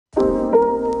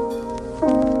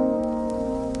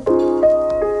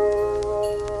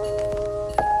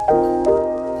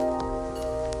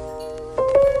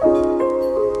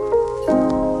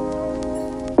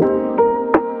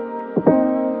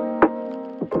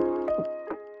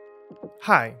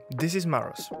Hi, this is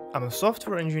Maros. I'm a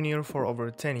software engineer for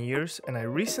over 10 years and I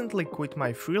recently quit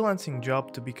my freelancing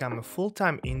job to become a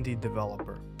full-time indie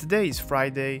developer. Today is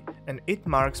Friday and it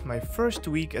marks my first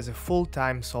week as a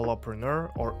full-time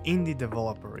solopreneur or indie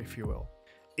developer, if you will.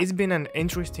 It's been an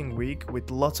interesting week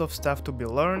with lots of stuff to be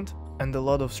learned and a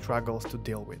lot of struggles to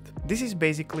deal with. This is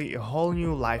basically a whole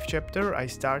new life chapter I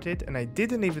started and I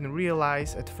didn't even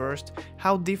realize at first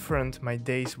how different my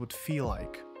days would feel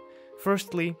like.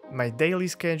 Firstly, my daily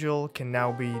schedule can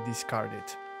now be discarded,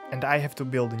 and I have to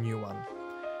build a new one.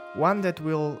 One that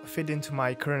will fit into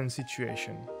my current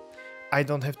situation. I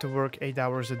don't have to work 8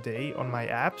 hours a day on my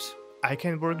apps, I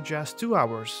can work just 2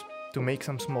 hours to make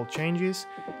some small changes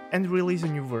and release a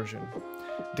new version.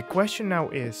 The question now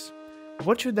is,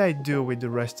 what should I do with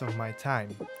the rest of my time?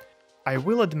 I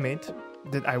will admit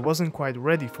that I wasn't quite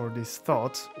ready for these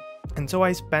thoughts, and so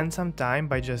I spent some time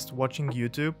by just watching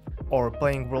YouTube or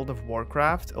playing World of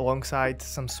Warcraft alongside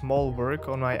some small work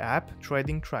on my app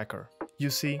Trading Tracker. You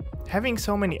see, having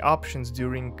so many options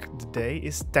during the day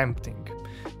is tempting.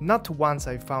 Not once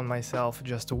I found myself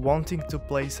just wanting to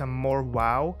play some more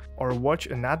WoW or watch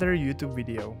another YouTube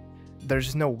video.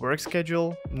 There's no work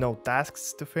schedule, no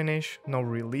tasks to finish, no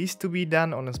release to be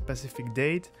done on a specific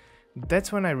date.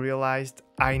 That's when I realized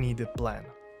I need a plan.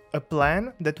 A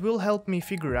plan that will help me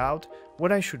figure out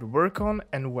what I should work on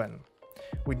and when.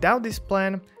 Without this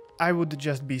plan, I would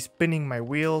just be spinning my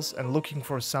wheels and looking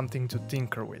for something to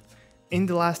tinker with. In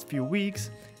the last few weeks,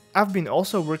 I've been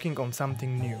also working on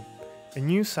something new, a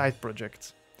new side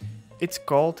project. It's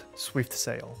called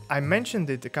SwiftSale. I mentioned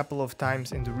it a couple of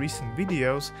times in the recent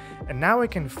videos and now I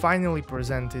can finally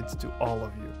present it to all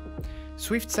of you.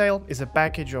 SwiftSale is a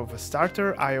package of a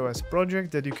starter iOS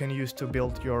project that you can use to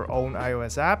build your own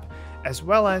iOS app, as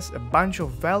well as a bunch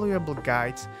of valuable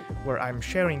guides where I'm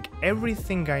sharing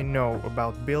everything I know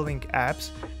about building apps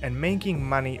and making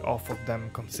money off of them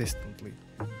consistently.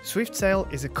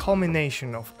 SwiftSale is a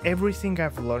culmination of everything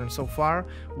I've learned so far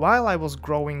while I was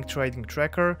growing Trading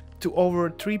Tracker to over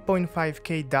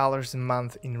 $3.5K a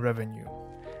month in revenue.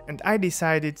 And I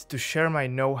decided to share my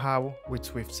know-how with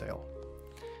SwiftSale.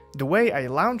 The way I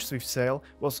launched SwiftSale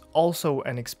was also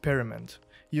an experiment.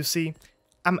 You see,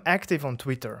 I'm active on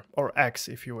Twitter, or X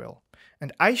if you will,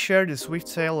 and I shared the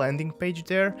SwiftSale landing page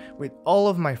there with all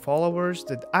of my followers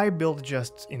that I built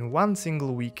just in one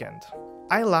single weekend.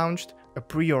 I launched a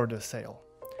pre-order sale.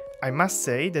 I must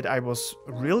say that I was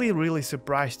really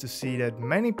surprised to see that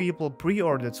many people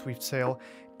pre-ordered SwiftSale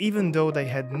even though they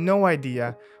had no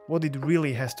idea what it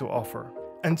really has to offer.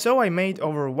 And so I made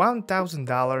over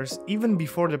 $1,000 even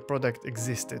before the product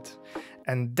existed.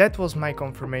 And that was my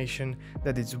confirmation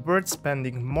that it's worth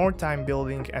spending more time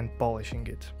building and polishing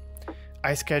it.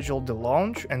 I scheduled the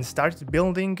launch and started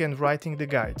building and writing the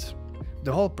guides.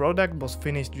 The whole product was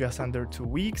finished just under 2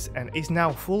 weeks and is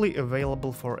now fully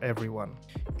available for everyone.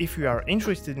 If you are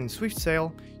interested in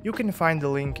SwiftSale, you can find the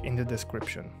link in the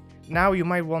description. Now you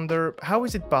might wonder, how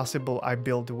is it possible I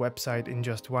built a website in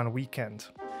just one weekend?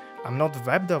 I'm not a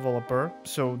web developer,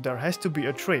 so there has to be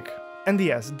a trick. And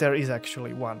yes, there is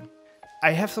actually one.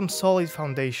 I have some solid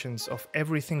foundations of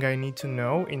everything I need to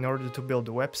know in order to build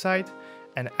a website,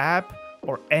 an app,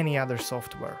 or any other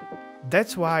software.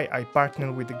 That's why I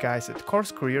partnered with the guys at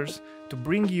Course Careers to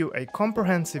bring you a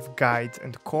comprehensive guide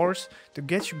and course to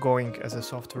get you going as a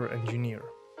software engineer.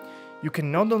 You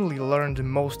can not only learn the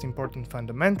most important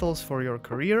fundamentals for your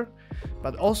career,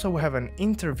 but also have an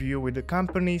interview with the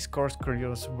companies Course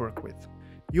Careers work with.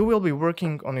 You will be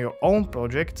working on your own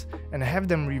projects and have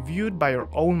them reviewed by your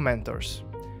own mentors.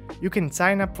 You can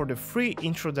sign up for the free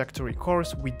introductory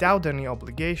course without any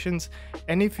obligations,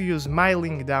 and if you use my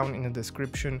link down in the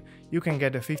description, you can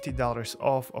get a $50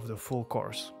 off of the full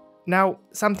course. Now,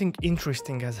 something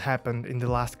interesting has happened in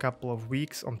the last couple of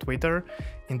weeks on Twitter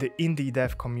in the indie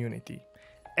dev community.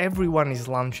 Everyone is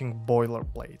launching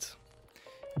boilerplates.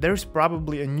 There's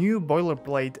probably a new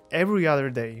boilerplate every other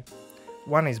day.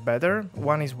 One is better,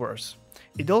 one is worse.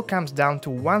 It all comes down to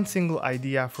one single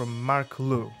idea from Mark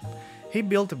Liu. He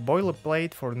built a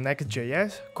boilerplate for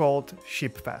Next.js called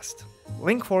ShipFast.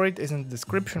 Link for it is in the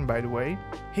description, by the way.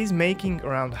 He's making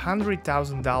around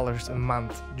 $100,000 a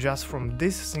month just from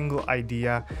this single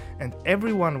idea, and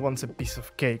everyone wants a piece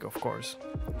of cake, of course.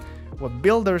 What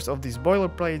builders of these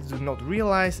boilerplates do not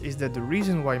realize is that the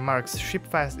reason why Mark's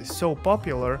ShipFast is so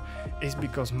popular is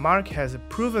because Mark has a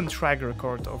proven track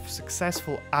record of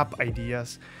successful app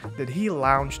ideas that he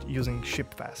launched using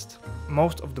ShipFast.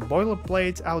 Most of the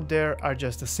boilerplates out there are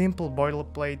just a simple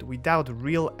boilerplate without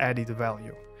real added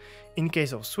value. In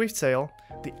case of SwiftSale,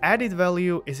 the added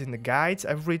value is in the guides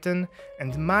I've written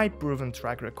and my proven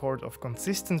track record of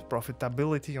consistent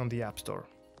profitability on the App Store.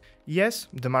 Yes,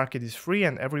 the market is free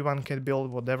and everyone can build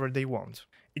whatever they want.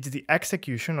 It's the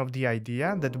execution of the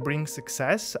idea that brings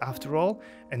success after all,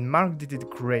 and Mark did it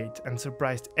great and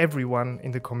surprised everyone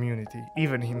in the community,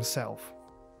 even himself.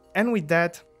 And with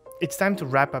that, it's time to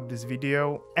wrap up this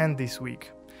video and this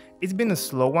week. It's been a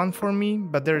slow one for me,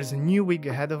 but there is a new week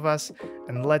ahead of us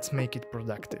and let's make it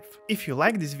productive. If you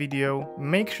like this video,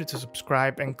 make sure to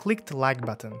subscribe and click the like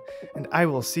button, and I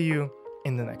will see you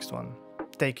in the next one.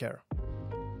 Take care.